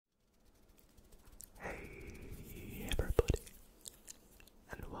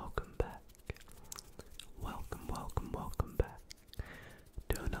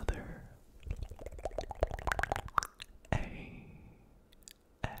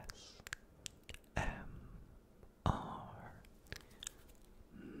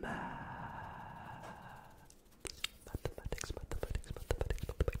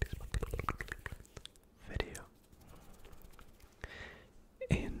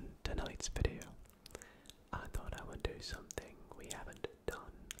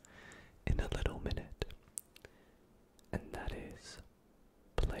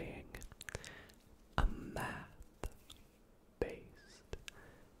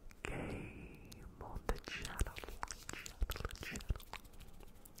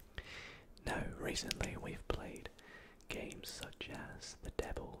recently we've played games such as The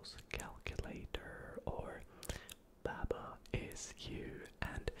Devil's Calculator or Baba Is You,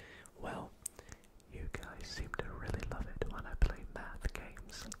 and well, you guys seem to really love it when I play math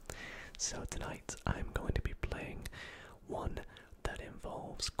games. So tonight I'm going to be playing one that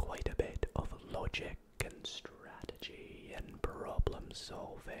involves quite a bit of logic and strategy and problem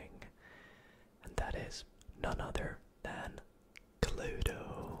solving, and that is none other than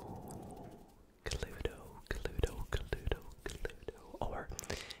Cluedo. Or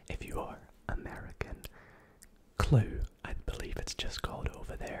if you are American, Clue, I believe it's just called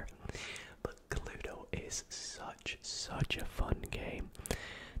over there. But Cluedo is such a fun game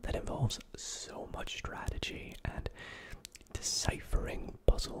that involves so much strategy and deciphering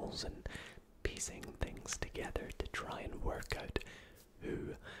puzzles and piecing things together to try and work out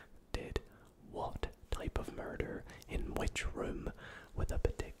who did what type of murder in which room with a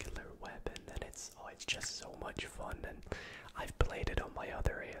particular weapon, and it's just so much fun. And I've played it on my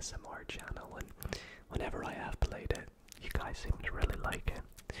other ASMR channel, and whenever I have played it, you guys seem to really like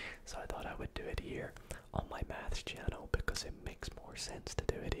it. So I thought I would do it here on my maths channel because it makes more sense to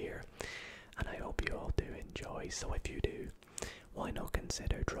do it here, and I hope you all do enjoy. So if you do, why not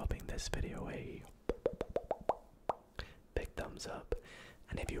consider dropping this video a big thumbs up?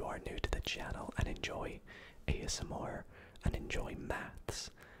 And if you are new to the channel and enjoy ASMR and enjoy maths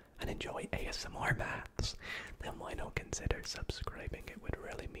and enjoy ASMR maths, then why not consider subscribing? It would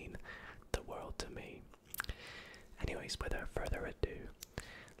really mean the world to me. Anyways, without further ado,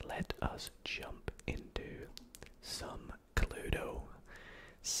 let us jump into some Cluedo.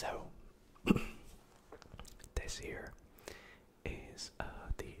 So, this here is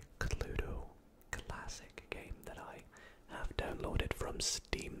the Cluedo classic game that I have downloaded from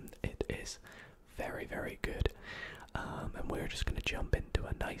Steam. It is very good, and we're just going to jump into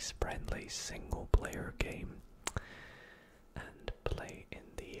a nice friendly single player game and play in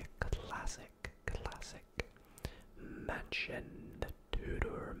the classic mansion, the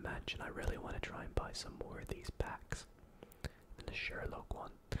Tudor mansion. I really want to try and buy some more of these packs, and the Sherlock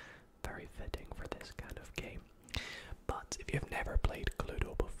one, very fitting for this kind of game. But if you've never played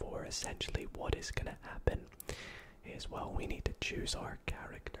Cluedo before, essentially what is going to happen is, well, we need to choose our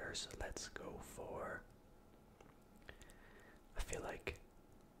character. So let's go for, I feel like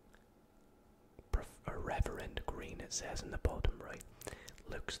a Reverend Green, it says in the bottom right,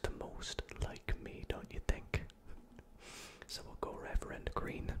 looks the most like me, don't you think? So we'll go Reverend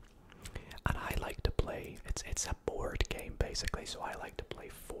Green. And I like to play, it's a board game basically, so I like to play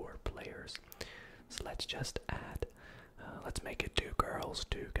 4 players. So let's just add, let's make it 2 girls,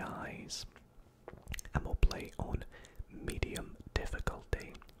 2 guys, and we'll play on medium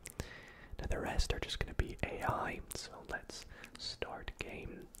difficulty. Now the rest are just going to be AI, so let's start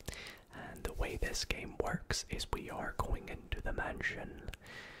game. And the way this game works is we are going into the mansion,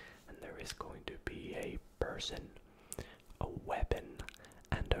 and there is going to be a person, a weapon,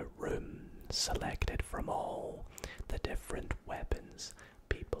 and a room selected from all the different weapons,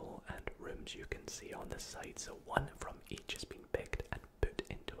 people, and rooms you can see on the site. So one from each has been picked and put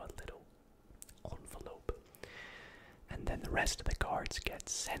into a little envelope, and then the rest of the cards get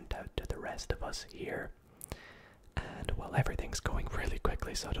sent out to the rest of us here. And well, everything's going really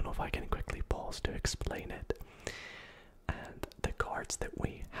quickly, so I don't know if I can quickly pause to explain it. And the cards that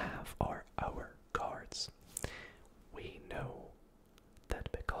we have are our cards. We know that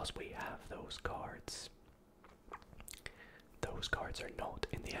because we have those cards are not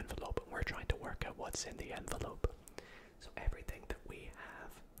in the envelope, and we're trying to work out what's in the envelope. So everything that we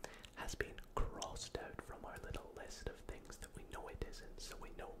have has been crossed out from our little list of things that we know it isn't. So we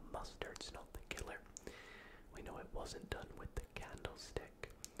know mustard's not the killer. We know it wasn't done with the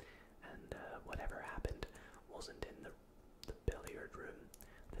candlestick, and whatever happened wasn't in the billiard room,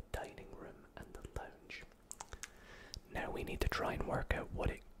 the dining room, and the lounge. Now we need to try and work out what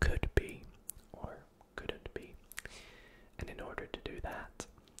it could be, or couldn't be. And in order to do that,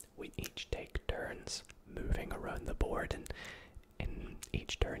 we each take turns moving around the board, and in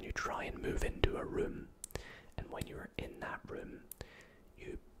each turn you try and move into a room. And when you're in that room,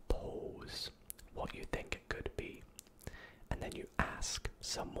 you pose what you think it could be, and then you ask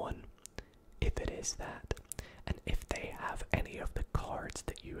someone if it is that, and if they have any of the cards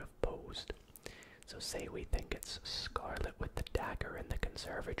that you have posed. So say we think it's Scarlet with the dagger in the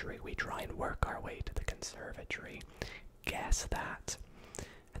conservatory, we try and work our way to the conservatory, guess that,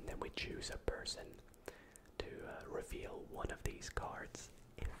 and then we choose a person to reveal one of these cards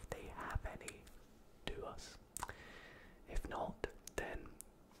if they have any to us. If not, then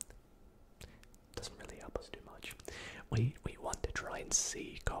it doesn't really help us too much. We want to try find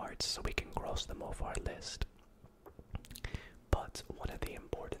C cards so we can cross them off our list. But one of the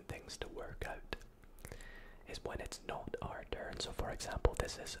important things to work out is when it's not our turn. So for example,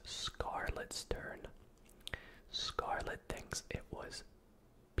 this is Scarlet's turn. Scarlet thinks it was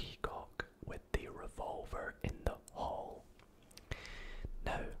Peacock with the revolver in the hall.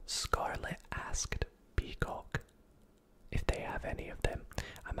 Now, Scarlet asked Peacock if they have any of them.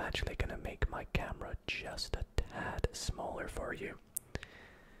 I'm actually going to make my camera just a tad smaller for you.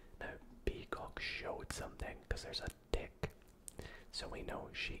 Now, Peacock showed something because there's a tick. So we know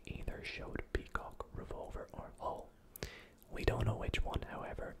she either showed Peacock, revolver, or hall. We don't know which one,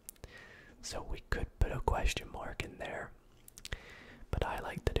 however. So we could put a question mark in there. But I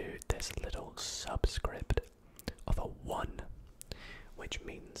like to do this little subscript of a 1, which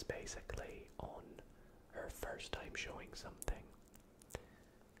means basically on her first time showing something,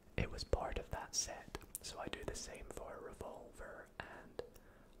 it was part of that set. So I do the same for a revolver and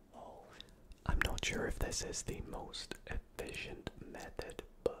all. I'm not sure if this is the most efficient method,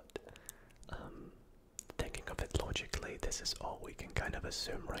 but thinking of it logically, this is all we can kind of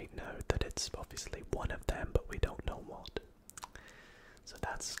assume right now, that it's obviously one of them, but we don't know what. So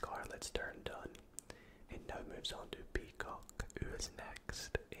that's Scarlet's turn done. It now moves on to Peacock, who is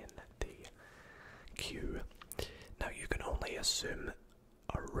next in the queue. Now you can only assume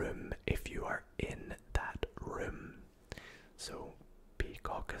a room if you are in that room. So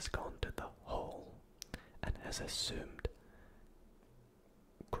Peacock has gone to the hall and has assumed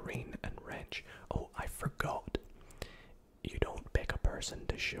Green and Wrench. Oh, I forgot. You don't pick a person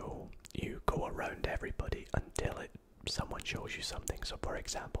to show. You go around everybody until someone shows you something. So for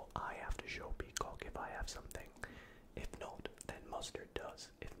example, I have to show Peacock if I have something. If not, then Mustard does.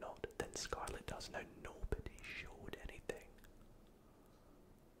 If not, then Scarlet does. Now nobody showed anything,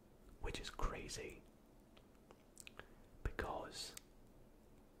 which is crazy, because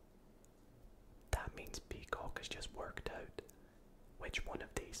that means Peacock has just worked out which one of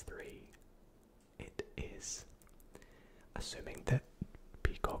these 3 it is, assuming that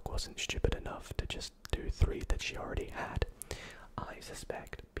Peacock wasn't stupid enough to just do 3 that she already had. I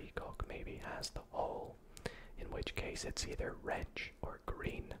suspect Peacock maybe has the hall, in which case it's either Wrench or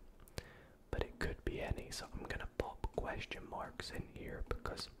Green, but it could be any, so I'm gonna pop question marks in here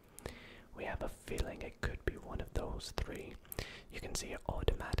because we have a feeling it could be one of those 3. You can see it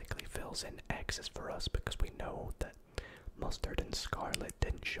automatically fills in X's for us because we know that Mustard and Scarlet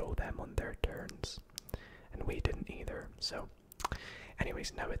didn't show them on their turns, and we didn't either. So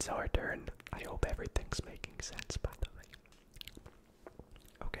anyways, now it's our turn. I hope everything's making sense, by the way.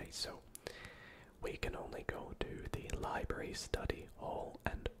 Okay, so we can only go to the library, study, hall,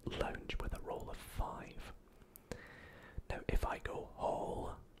 and lounge with a roll of 5. Now if I go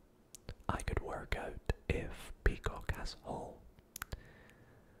hall, I could work out if Peacock has hall.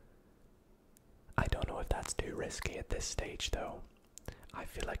 I don't know if that's too risky at this stage though. I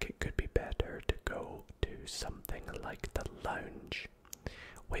feel like it could be better to go to something like the lounge,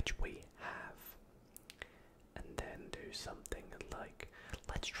 which we have, and then do something like,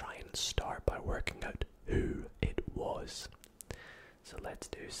 let's try and start by working out who it was. So let's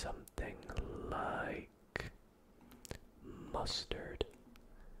do something like Mustard,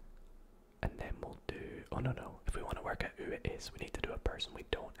 and then we'll do, oh no, if we want to work out who it is, we need to do a person we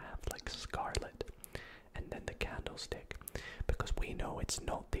don't have, like Scarlet, and then the candlestick, because we know it's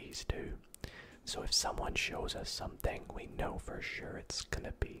not these 2. So if someone shows us something, we know for sure it's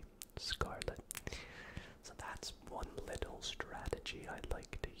gonna be Scarlet. So that's one little strategy I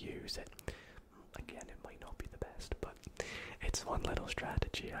like to use. It again, it might not be the best, but it's one little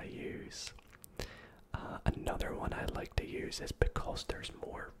strategy I use. Another one I like to use is because there's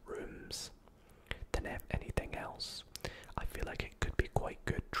more rooms than anything else. I feel like it could be quite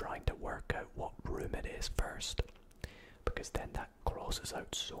good trying to work out what room it is first, because then that crosses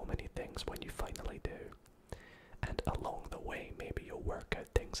out so many things when you finally do. And along the way, maybe you'll work out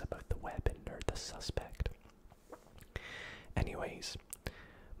things about the weapon or the suspect. Anyways,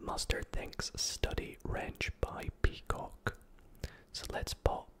 Mustard thinks Study Wrench by Peacock. So let's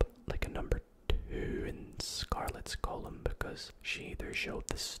pop like a number 2 in Scarlet's column, because she either showed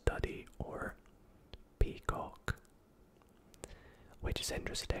the study or Peacock. Which is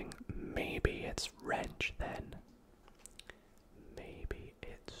interesting. Maybe it's Wrench then. Maybe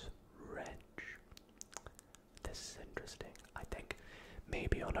it's Wrench. This is interesting. I think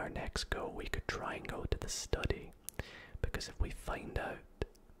maybe on our next go we could try and go to the study, because if we find out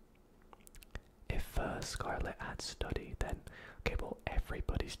if Scarlet had study, then okay, well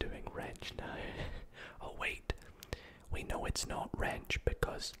everybody's doing Wrench now. Oh wait, we know it's not Wrench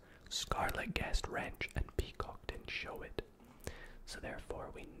because Scarlet guessed Wrench and Peacock didn't show it. so therefore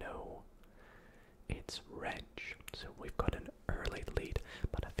we know it's wrench. So we've got an early lead,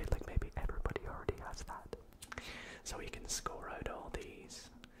 but I feel like maybe everybody already has that. So we can score out all these,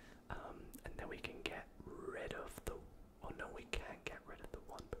 and then we can get rid of the. Oh no, we can't get rid of the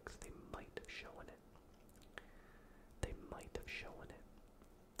one because they might have shown it. They might have shown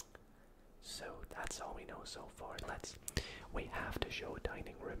it. So that's all we know so far. We have to show a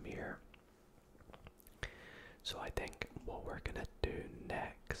dining room here. So I think what we're gonna do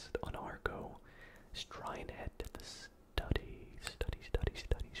next on our go is try and head to the study.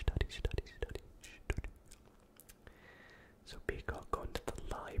 So Peacock going to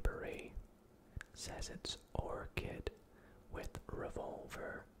the library, says it's orchid with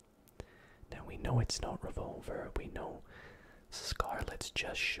revolver. Now we know it's not revolver, we know Scarlet's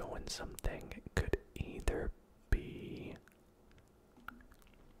just showing something. It could either be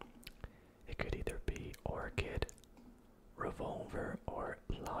orchid, revolver, or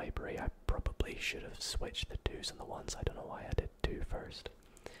library. I probably should have switched the twos and the ones. I don't know why I did two first.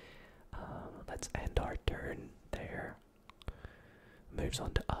 Let's end our turn there. Moves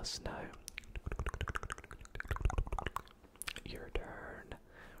on to us now. Your turn,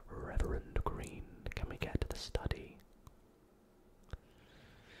 Reverend Green. Can we get to the study?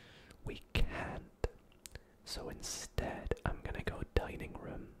 We can't. So instead, I'm gonna go dining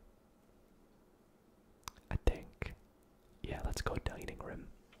room. I think. Yeah, let's go dining room.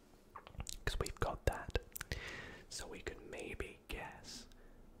 Because we've got that. So we could maybe guess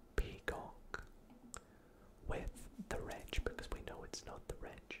Peacock with the wrench, because we know it's not the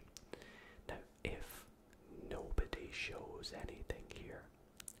wrench. Now, if nobody shows anything here,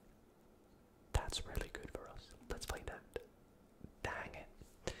 that's really good for us. Let's find out. Dang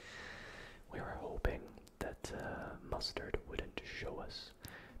it. We were hoping that Mustard wouldn't show us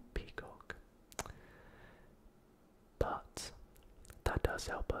Peacock. But that does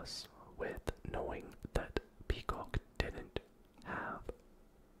help us with knowing that Peacock didn't have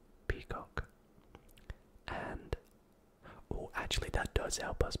Peacock. And, oh, actually that does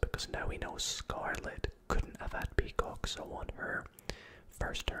help us because now we know Scarlet couldn't have had Peacock, so on her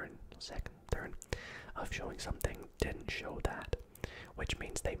first turn, second turn of showing something, didn't show that, which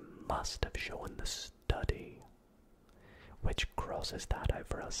means they must have shown the study, which crosses that out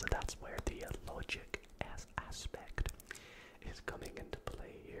for us. So that's where the logic aspect is coming into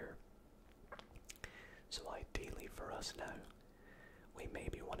play here. So ideally for us now, we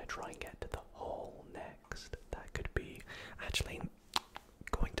maybe want to try and get to the hall next. That could be, actually,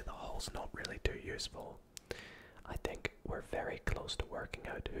 going to the hall's not really too useful. I think we're very close to working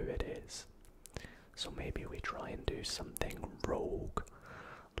out who it is. So maybe we try and do something rogue,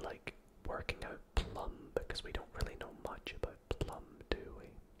 like working out Plum, because we don't really know much about Plum, do we?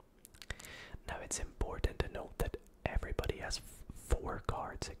 Now it's important to note that everybody has 4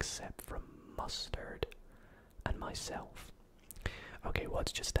 cards except from Mustard and myself. Okay,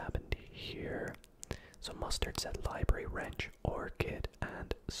 what's just happened here? So Mustard said library, wrench, orchid,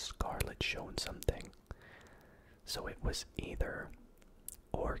 and Scarlet shown something. So it was either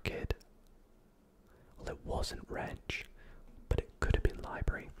orchid, well it wasn't wrench, but it could have been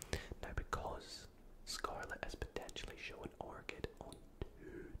library. Now because Scarlet has potentially shown orchid on 2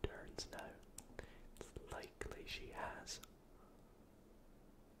 turns now, it's likely she has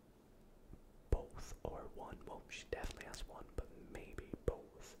both or one. Well, she definitely has one, but maybe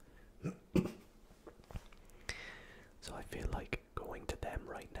both. So I feel like going to them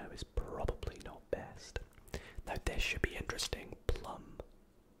right now is probably not best. Now this should be interesting. Plum.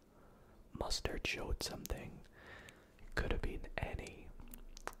 Mustard showed something. Could have been any.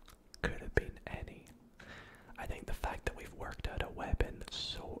 Could have been any. I think the fact that we've worked out a weapon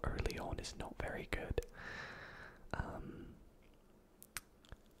so early on is not very good.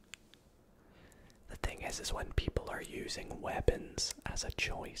 The thing is when people are using weapons as a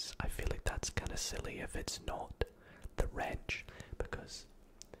choice, I feel like that's kind of silly if it's not the wrench, because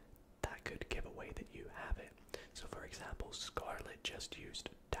that could give away that you have it. So for example, Scarlet just used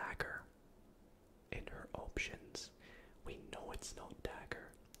dagger in her options. We know it's not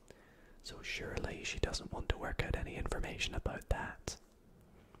dagger, so surely she doesn't want to work out any information about that,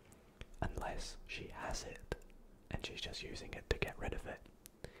 unless she has it and she's just using it to get rid of it.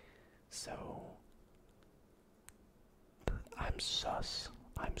 So I'm sus.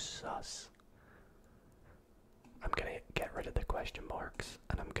 I'm gonna get rid of the question marks,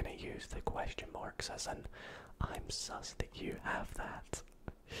 and I'm gonna use the question marks as an I'm sus that you have that.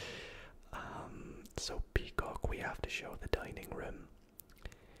 So Peacock, we have to show the dining room.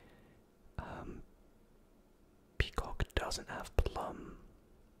 Peacock doesn't have Plum.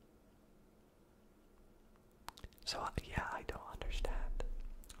 So yeah, I don't understand.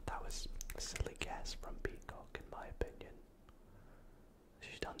 was a silly guess from Peacock, in my opinion.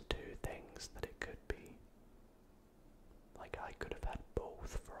 She's done two things that it could be. Like, I could have had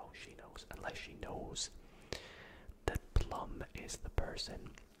both for all she knows, unless she knows that Plum is the person.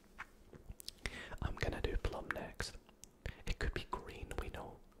 I'm gonna do Plum next. It could be green, we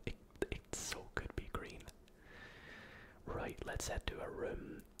know. It so could be green. Right, let's head to a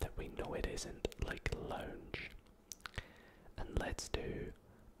room that we know it isn't, like lounge. And let's do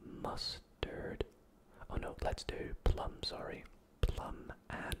mustard. Oh no, let's do plum, sorry. Plum,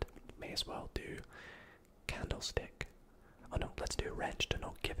 and may as well do candlestick. Oh no, let's do wrench to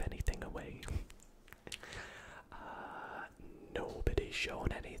not give anything away. Nobody's shown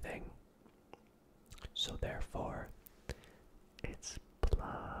anything. So therefore, it's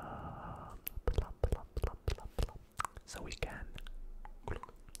plum, plum, plum, plum, plum, plum. So we can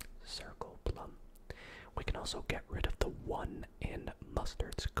circle plum. We can also get rid of the 1 in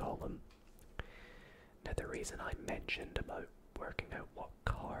mustard's column. Now the reason I mentioned about working out what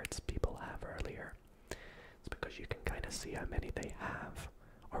cards people have earlier is because you can kind of see how many they have,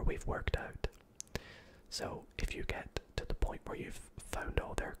 or we've worked out. So if you get to the point where you've found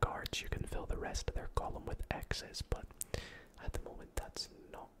all their cards, you can fill the rest of their column with X's, but at the moment that's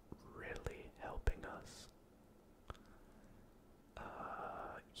not really helping us.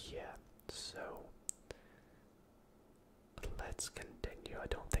 Yeah, so let's continue. I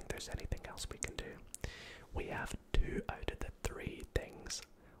don't think there's anything else we can do. We have 2 out of the 3 things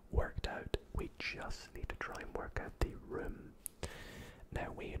worked out. We just need to try and work out the room.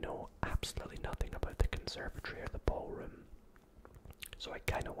 Now we know absolutely nothing about the conservatory or the ballroom, so I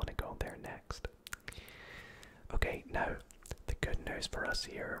kind of want to go there next. Okay, now the good news for us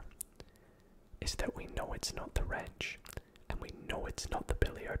here is that we know it's not the wrench, and we know it's not the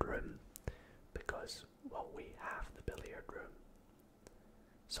billiard room, because, well, we have the billiard room.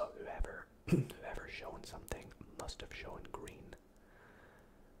 So whoever's shown something must have shown green,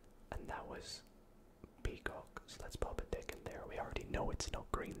 and that was Peacock. So let's pop a tick in there. We already know it's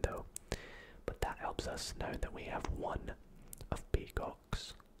not green though, but that helps us now that we have 1 of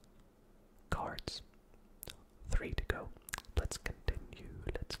Peacock's cards. 3 to go. Let's continue.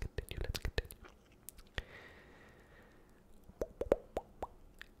 Let's continue. Let's continue.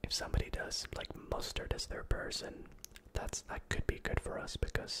 If somebody does like mustard as their person, that could be good for us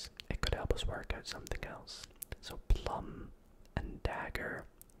because it could help us work out something else. So plum and dagger.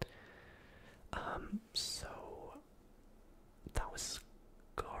 So that was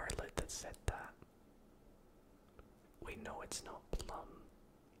Scarlet that said that. We know it's not plum.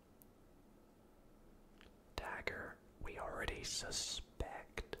 Dagger, we already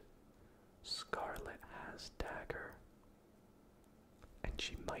suspect Scarlet has dagger, and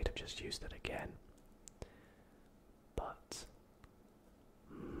she might have just used it again. But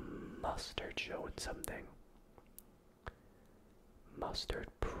Mustard showed something. Mustard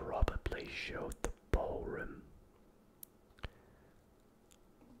probably showed the ballroom.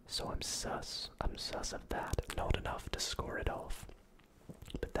 So I'm sus of that. Not enough to score it off.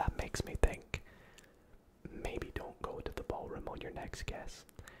 But that makes me think, maybe don't go to the ballroom on your next guess.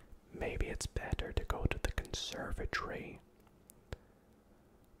 Maybe it's better to go to the conservatory,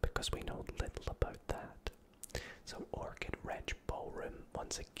 because we know little about that. So Orchid Wrench Ballroom,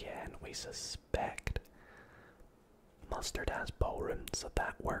 once again we suspect Mustard has ballroom, so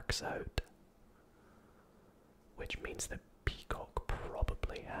that works out. Which means that Peacock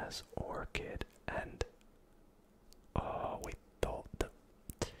probably has Orchid, and oh, we thought that.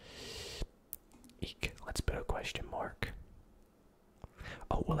 Eek, let's put a question mark.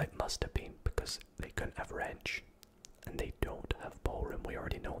 Oh, well, it must have been because they couldn't have wrench, and they don't have ballroom. We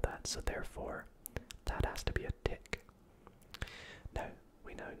already know that, so therefore that has to be a tick. Now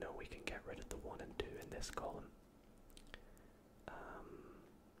we now know we can get rid of the 1 and 2 in this column,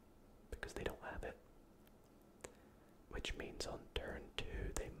 because they don't have it. Which means on turn 2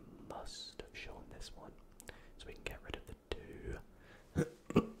 they must have shown this one, so we can get rid of the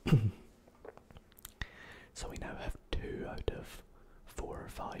 2. So we now have 2 out of 4 or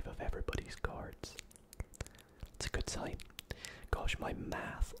 5 of everybody's cards. It's a good sign. Gosh, my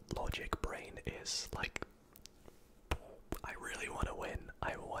math logic brain is like, I really want to win.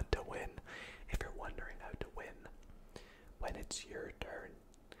 I want to win. If you're wondering how to win, when it's your turn,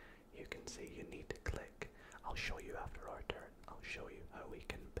 you can see you need to click. I'll show you after our turn. I'll show you how we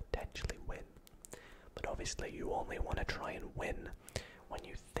can potentially win. But obviously you only want to try and win when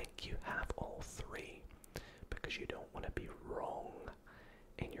you think you have all 3, because you don't want to be wrong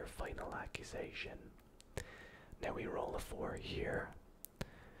in your final accusation. Now we roll a 4 here,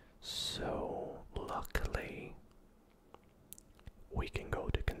 so luckily we can go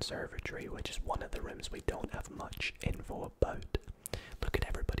to conservatory, which is one of the rooms we don't have much info about. Look at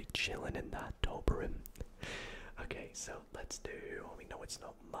everybody chilling in that top room. Okay, so let's do, we know it's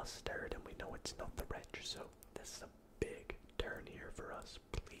not mustard and we know it's not the wrench, so this is a big turn here for us.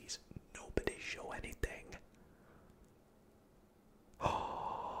 Please, nobody show anything.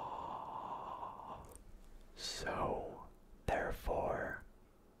 Oh, so therefore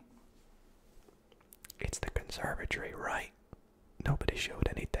it's the conservatory, right? Nobody showed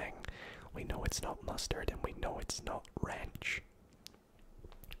anything. We know it's not mustard and we know it's not wrench.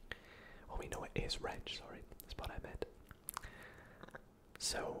 Well, we know it is wrench, sorry, that's what I meant.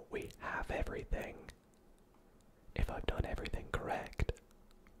 So we have everything. If I've done everything correct.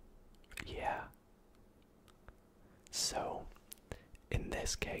 Yeah. So, in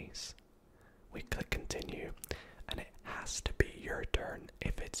this case, we click continue, and it has to be your turn.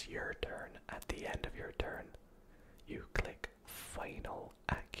 If it's your turn, at the end of your turn, you click final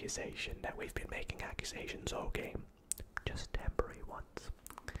accusation. Now, we've been making accusations all game, just temporary ones.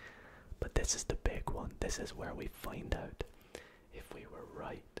 But this is the big one. This is where we find out if we were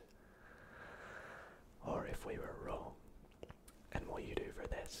right or if we were wrong. And what you do for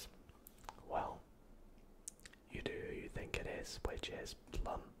this? Well, you do who you think it is, which is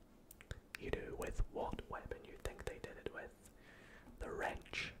plumb. You do with what weapon you think they did it with. The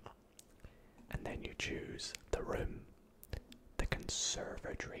wrench. And then you choose the room. The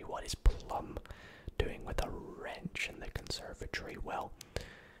conservatory. What is plumb doing with a wrench in the conservatory? Well,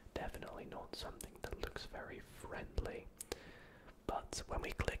 definitely not something that looks very friendly. But when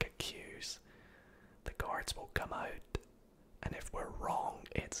we click accuse, the cards will come out. And if we're wrong,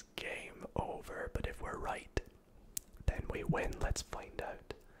 it's game over. But if we're right, then we win. Let's find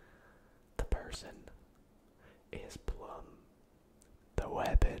out. The person is plumb. The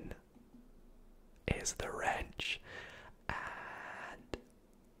weapon is the wrench. And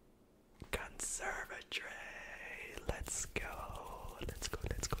conservatory. Let's go. Let's go,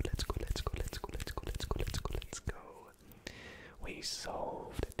 let's go, let's go, let's go, let's go, let's go, let's go, let's go, let's go. We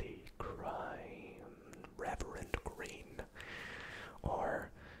solved the crime, Reverend Green. Or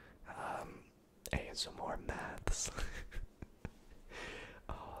ASMR maths.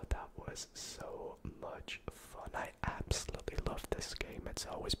 Oh, that was so much fun. I absolutely love this game. It's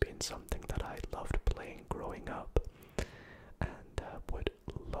always been something that I loved playing growing up and would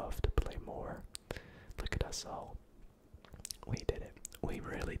love to play more. Look at us all. We did it. We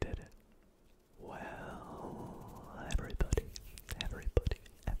really did it. Well, everybody,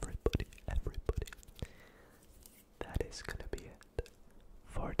 that is gonna be it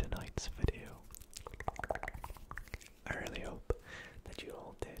for tonight's video. I really hope that you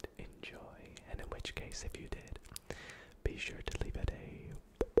all did enjoy, and in which case, if you did, be sure to leave it a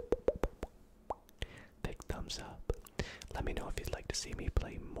big thumbs up. Let me know if you'd like to see me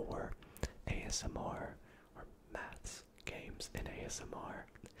play more ASMR or maths games in ASMR,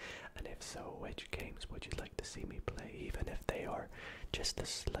 and if so, which games would you like to see me play, even if they are just the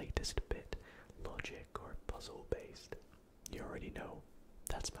slightest bit logic or puzzle based. You already know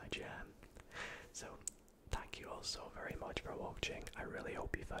that's my jam. So thank you all so very much for watching. I really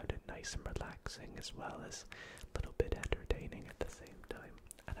hope you found it nice and relaxing as well as a little bit entertaining at the same time,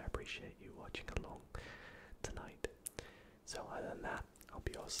 and I appreciate you watching along tonight. So other than that, hope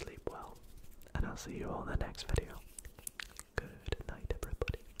you all sleep well, and I'll see you all in the next video.